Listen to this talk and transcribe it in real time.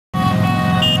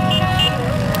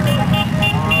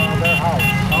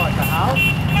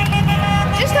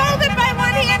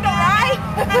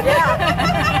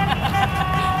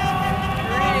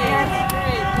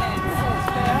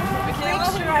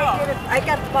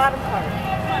bottom part.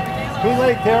 Too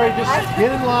late, Terry. Just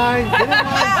get in line. Get in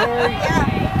line, Terry.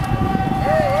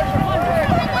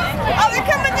 Oh, they're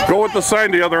coming this way. Go with the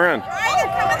sign the other end. Right,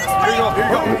 they're coming this way.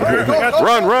 Here you go.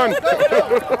 Run, run.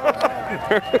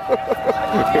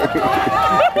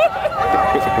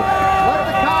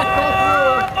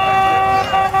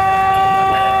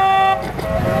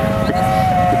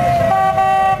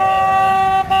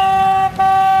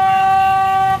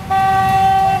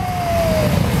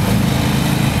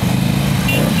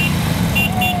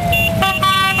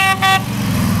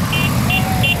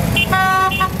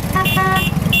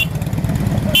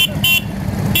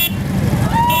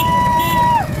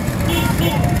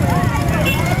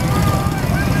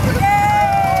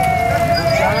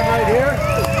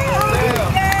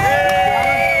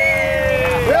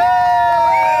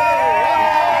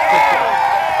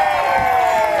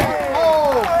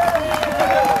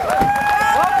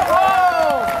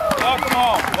 Let the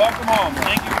cop go through.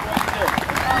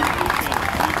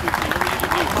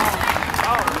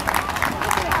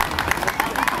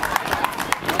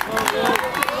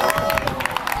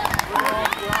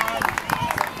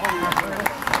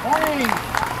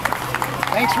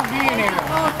 Thanks for being here.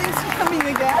 Oh, thanks for coming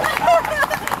again.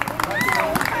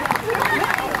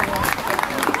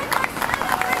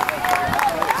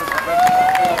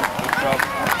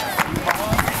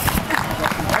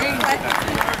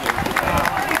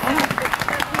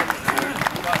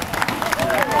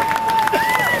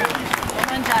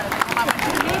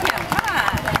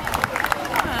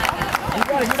 You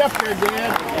gotta get up there,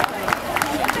 Dad.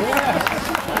 Yeah.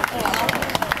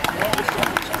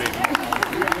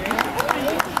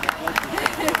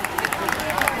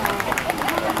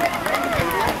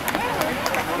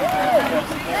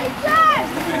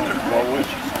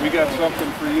 We got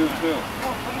something for you too.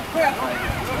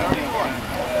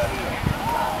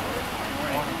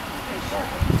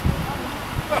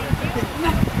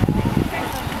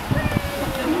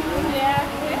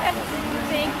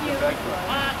 Thank you.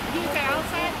 You go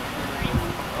outside?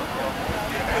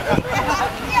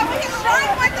 Yeah, we can run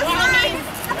with the signs.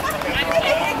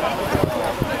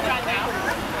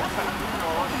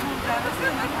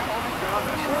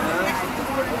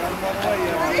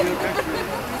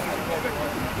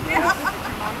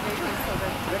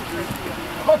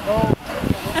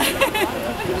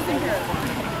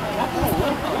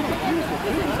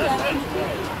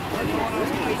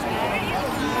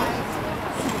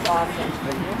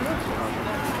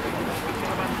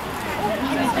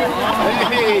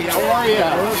 Hey, how are you?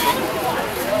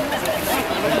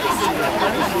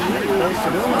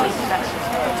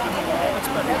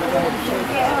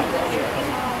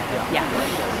 Yeah.